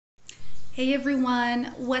Hey everyone,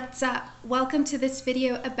 what's up? Welcome to this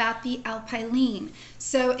video about the Alpilean.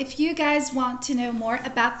 So if you guys want to know more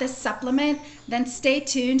about this supplement, then stay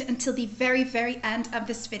tuned until the very end of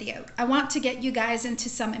this video. I want to get you guys into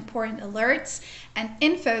some important alerts and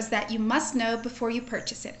infos that you must know before you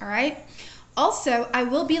purchase it, all right? Also, I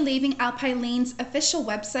will be leaving Alpilean's official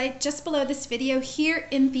website just below this video here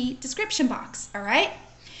in the description box, all right?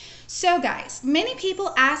 So guys, many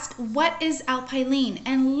people ask, what is Alpilean?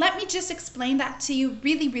 And let me just explain that to you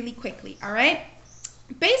really quickly, all right?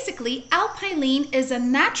 Basically, Alpilean is a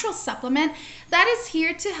natural supplement that is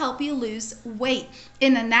here to help you lose weight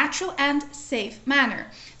in a natural and safe manner.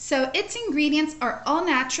 So its ingredients are all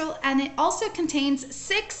natural, and it also contains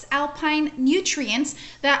 6 alpine nutrients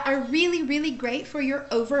that are really great for your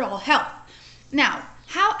overall health. Now,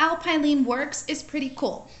 how Alpilean works is pretty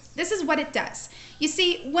cool. This is what it does. You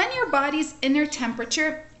see, when your body's inner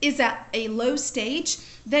temperature is at a low stage,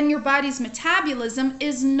 then your body's metabolism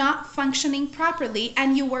is not functioning properly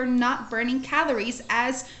and you are not burning calories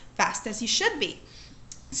as fast as you should be.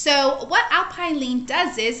 So what Alpilean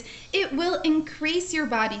does is it will increase your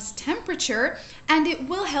body's temperature and it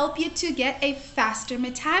will help you to get a faster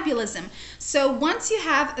metabolism. So once you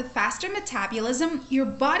have a faster metabolism, your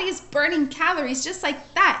body is burning calories just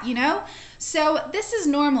like that, you know? So this is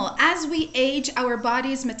normal. As we age, our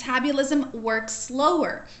body's metabolism works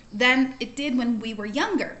slower than it did when we were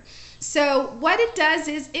younger. So what it does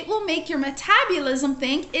is it will make your metabolism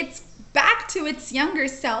think it's back to its younger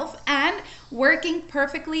self and working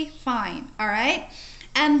perfectly fine, all right?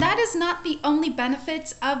 And that is not the only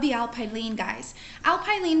benefits of the Alpilean, guys.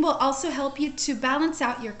 Alpilean will also help you to balance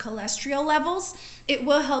out your cholesterol levels. It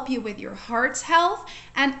will help you with your heart's health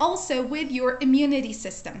and also with your immunity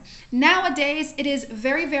system. Nowadays, it is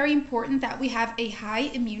very important that we have a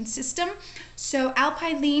high immune system. So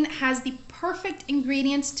Alpilean has the perfect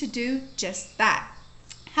ingredients to do just that.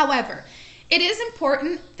 However, it is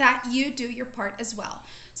important that you do your part as well.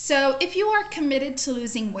 So if you are committed to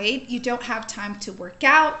losing weight, you don't have time to work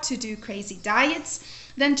out, to do crazy diets,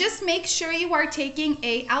 then just make sure you are taking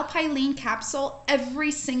a Alpilean capsule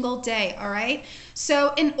every single day, all right?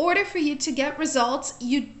 So in order for you to get results,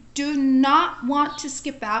 you do not want to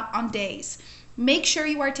skip out on days. Make sure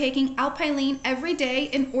you are taking Alpilean every day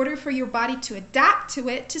in order for your body to adapt to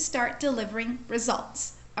it to start delivering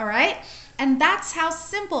results, all right? And that's how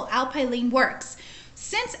simple Alpilean works.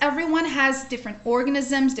 Since everyone has different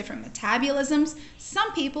organisms, different metabolisms,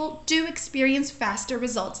 some people do experience faster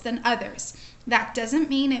results than others. That doesn't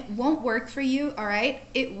mean it won't work for you, all right?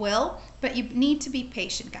 It will, but you need to be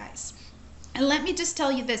patient, guys. And let me just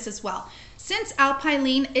tell you this as well. Since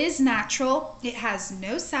Alpilean is natural, it has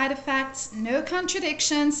no side effects, no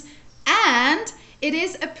contradictions, and it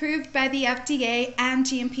is approved by the FDA and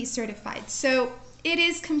GMP certified. So it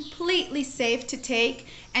is completely safe to take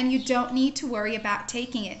and you don't need to worry about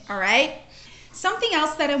taking it, all right? Something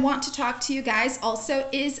else that I want to talk to you guys also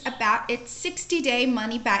is about its 60-day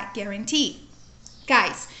money-back guarantee.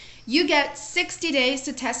 Guys, you get 60 days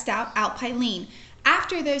to test out Alpilean.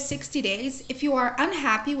 After those 60 days, if you are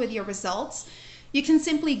unhappy with your results, you can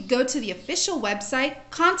simply go to the official website,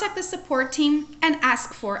 contact the support team, and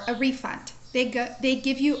ask for a refund. They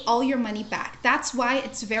give you all your money back. That's why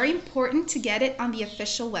it's very important to get it on the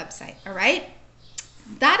official website, all right?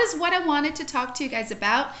 That is what I wanted to talk to you guys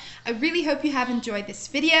about. I really hope you have enjoyed this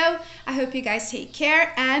video. I hope you guys take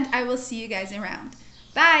care, and I will see you guys around.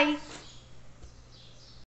 Bye!